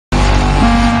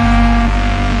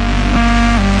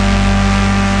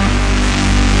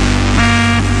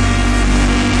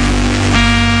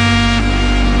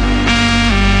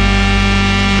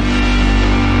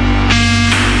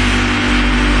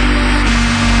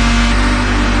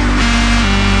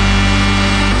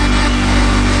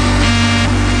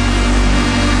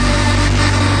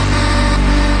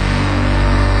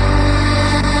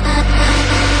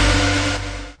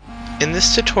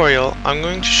this tutorial, I'm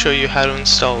going to show you how to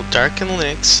install Darkened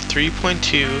Linux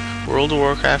 3.2 World of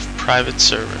Warcraft private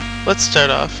server. Let's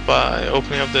start off by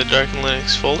opening up the Darkened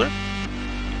Linux folder.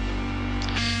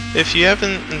 If you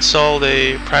haven't installed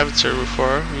a private server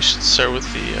before, we should start with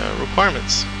the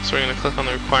requirements. So we're going to click on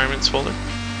the requirements folder.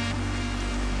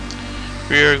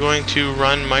 We are going to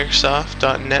run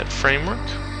Microsoft.NET Framework.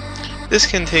 This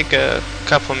can take a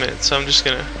couple of minutes, so I'm just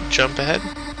going to jump ahead.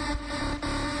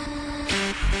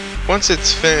 Once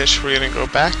it's finished, we're going to go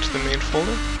back to the main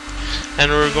folder, and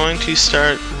we're going to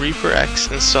start RapidShare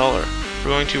installer.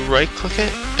 We're going to right click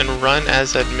it and run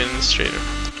as administrator.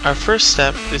 Our first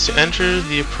step is to enter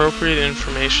the appropriate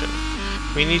information.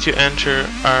 We need to enter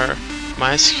our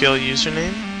MySQL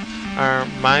username, our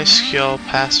MySQL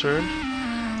password,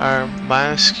 our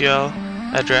MySQL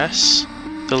address,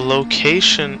 the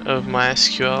location of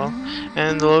MySQL,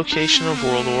 and the location of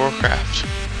World of Warcraft.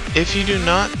 If you do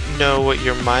not know what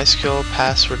your MySQL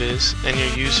password is and your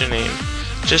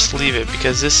username, just leave it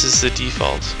because this is the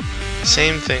default.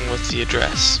 Same thing with the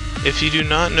address. If you do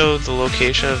not know the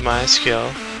location of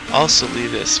MySQL, also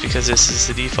leave this because this is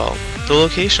the default. The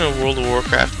location of World of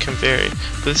Warcraft can vary,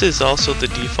 but this is also the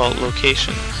default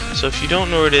location. So if you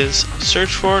don't know where it is,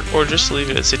 search for it or just leave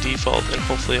it as a default and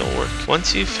hopefully it'll work.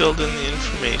 Once you've filled in the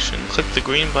information, click the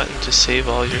green button to save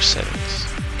all your settings.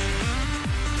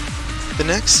 The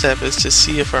next step is to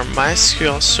see if our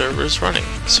MySQL server is running.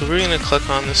 So we're going to click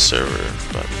on the server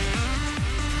button.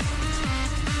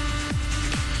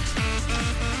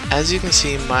 As you can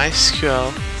see,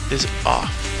 MySQL is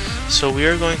off. So we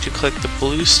are going to click the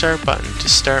blue start button to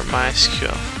start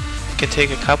MySQL. It can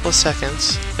take a couple of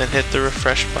seconds, then hit the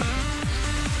refresh button.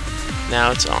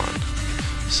 Now it's on.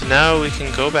 So now we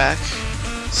can go back.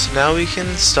 So now we can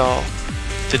install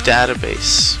the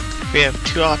database. We have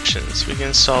two options. We can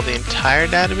install the entire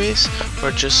database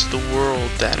or just the world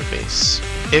database.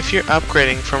 If you're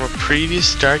upgrading from a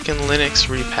previous Darkened Linux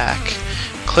repack,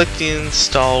 click the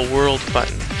install world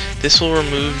button. This will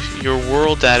remove your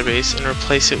world database and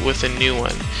replace it with a new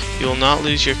one. You will not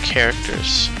lose your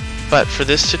characters. But for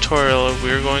this tutorial,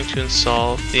 we're going to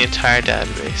install the entire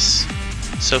database.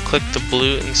 So click the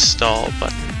blue install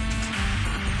button.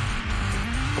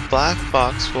 A black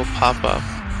box will pop up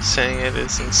saying it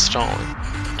is installing.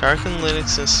 Darkened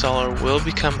Linux installer will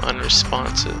become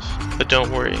unresponsive, but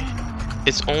don't worry.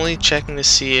 It's only checking to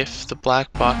see if the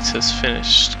black box has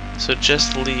finished, so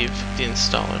just leave the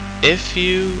installer. If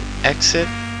you exit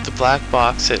the black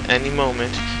box at any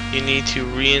moment, you need to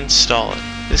reinstall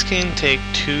it. This can take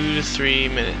 2 to 3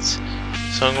 minutes,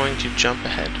 so I'm going to jump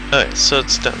ahead. Alright, so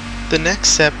it's done. The next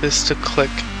step is to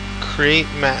click Create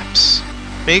Maps.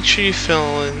 Make sure you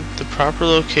fill in the proper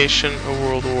location of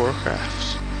World of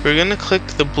Warcraft. We're going to click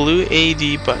the blue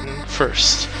AD button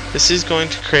first. This is going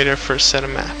to create our first set of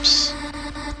maps.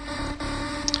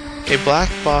 A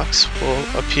black box will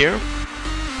appear.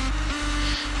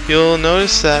 You'll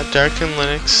notice that Darkened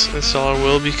Linux installer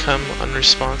will become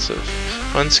unresponsive.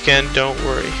 Once again, don't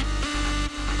worry.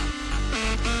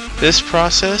 This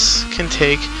process can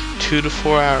take 2 to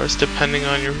 4 hours depending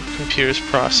on your computer's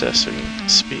processing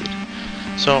speed.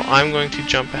 So I'm going to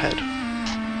jump ahead.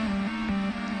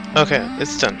 Okay,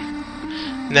 it's done.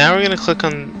 Now we're going to click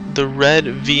on the red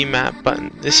VMap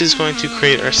button. This is going to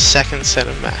create our second set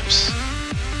of maps.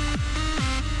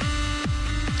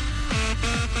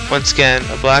 Once again,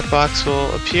 a black box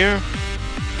will appear.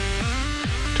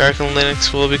 Darkened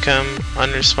Linux will become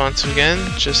unresponsive again.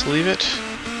 Just leave it.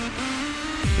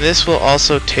 This will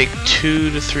also take 2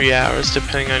 to 3 hours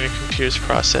depending on your computer's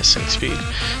processing speed.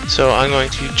 So I'm going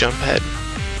to jump ahead.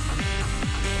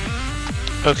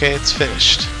 Okay, it's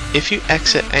finished. If you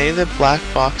exit any of the black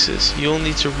boxes, you will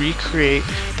need to recreate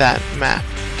that map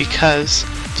because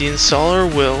the installer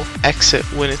will exit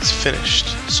when it's finished,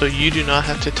 so you do not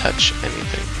have to touch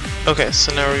anything. Okay,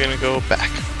 so now we're going to go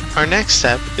back. Our next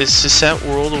step is to set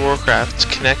World of Warcraft to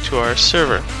connect to our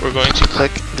server. We're going to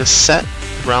click the Set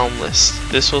Realm List.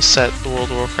 This will set the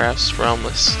World of Warcraft's realm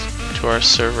list to our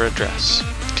server address.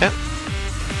 Okay.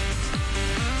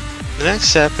 The next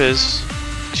step is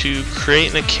to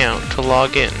create an account to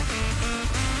log in.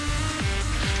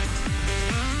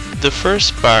 The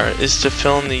first bar is to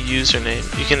fill in the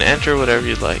username. You can enter whatever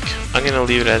you'd like. I'm going to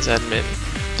leave it as admin.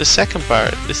 The second bar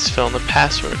is to fill in the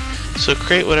password. So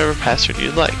create whatever password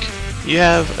you'd like. You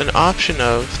have an option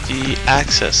of the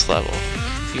access level.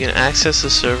 You can access the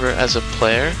server as a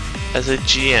player, as a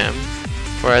GM,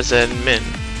 or as an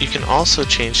admin. You can also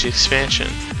change the expansion,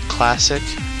 Classic,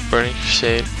 Burning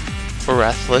Crusade, or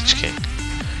Wrath of the Lich King.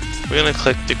 We're going to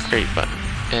click the create button,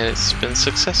 and it's been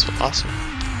successful. Awesome.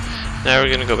 Now we're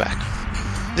going to go back.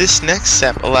 This next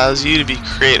step allows you to be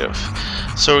creative.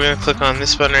 So we're going to click on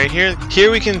this button right here.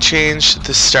 Here we can change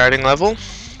the starting level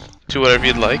to whatever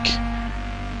you'd like.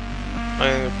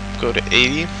 I'm going to go to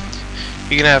 80.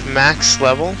 You can have max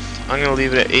level. I'm going to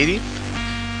leave it at 80.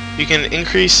 You can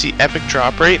increase the epic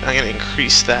drop rate. I'm going to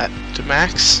increase that to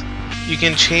max. You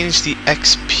can change the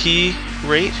XP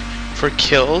rate for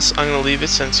kills. I'm going to leave it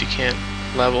since you can't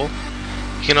level.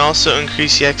 You can also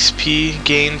increase the XP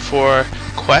gain for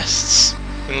quests.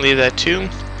 I'm going to leave that too.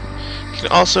 You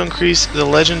can also increase the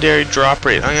legendary drop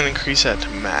rate. I'm going to increase that to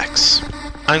max.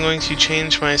 I'm going to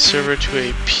change my server to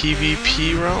a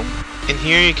PvP realm. And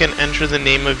here you can enter the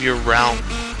name of your realm.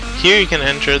 Here you can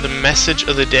enter the message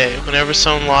of the day. Whenever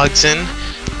someone logs in,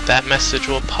 that message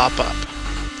will pop up.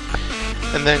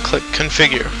 And then click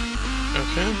configure.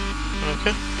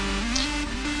 Okay.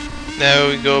 Now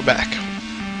we go back.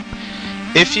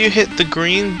 If you hit the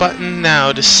green button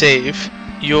now to save,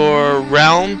 your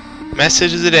realm,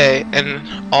 message of the day,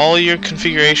 and all your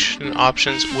configuration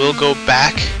options will go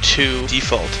back to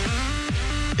default.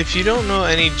 If you don't know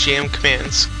any jam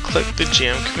commands, click the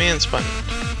jam commands button.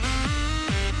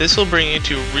 This will bring you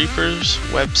to Reaper's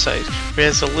website, where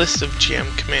it has a list of jam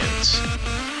commands.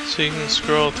 So you can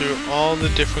scroll through all the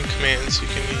different commands you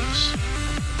can use.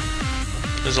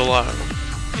 There's a lot of them.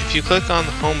 If you click on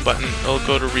the home button, it'll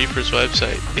go to Reaper's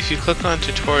website. If you click on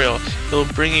tutorial, it'll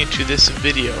bring you to this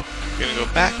video. We're going to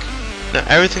go back. Now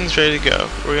everything's ready to go.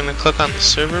 We're going to click on the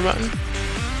server button.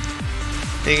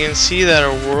 And you can see that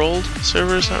our world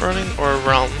server is not running or our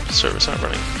realm server is not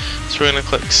running. So we're going to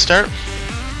click start.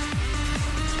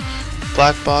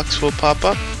 Black box will pop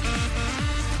up.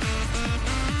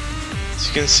 As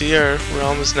you can see, our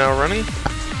realm is now running.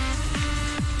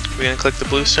 We're going to click the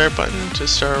blue start button to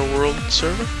start our world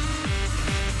server.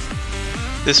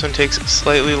 This one takes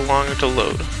slightly longer to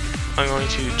load. I'm going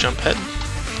to jump ahead.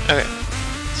 Okay,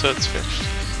 so it's finished.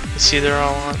 You see they're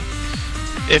all on.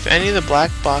 If any of the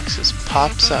black boxes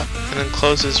pops up and then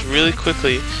closes really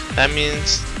quickly, that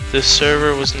means the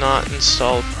server was not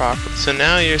installed properly. So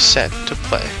now you're set to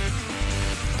play.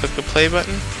 Click the play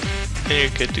button and you're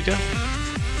good to go.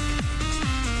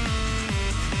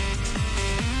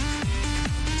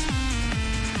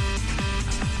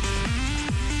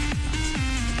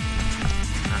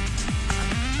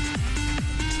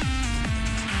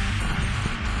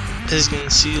 As you can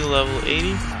see, level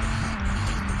 80.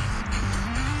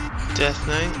 Death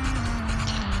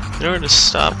Knight. In order to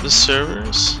stop the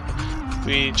servers,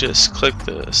 we just click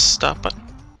the stop button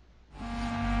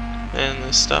and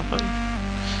the stop button,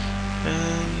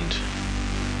 and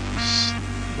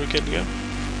we're good to go.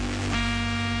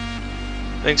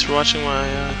 Thanks for watching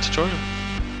my tutorial.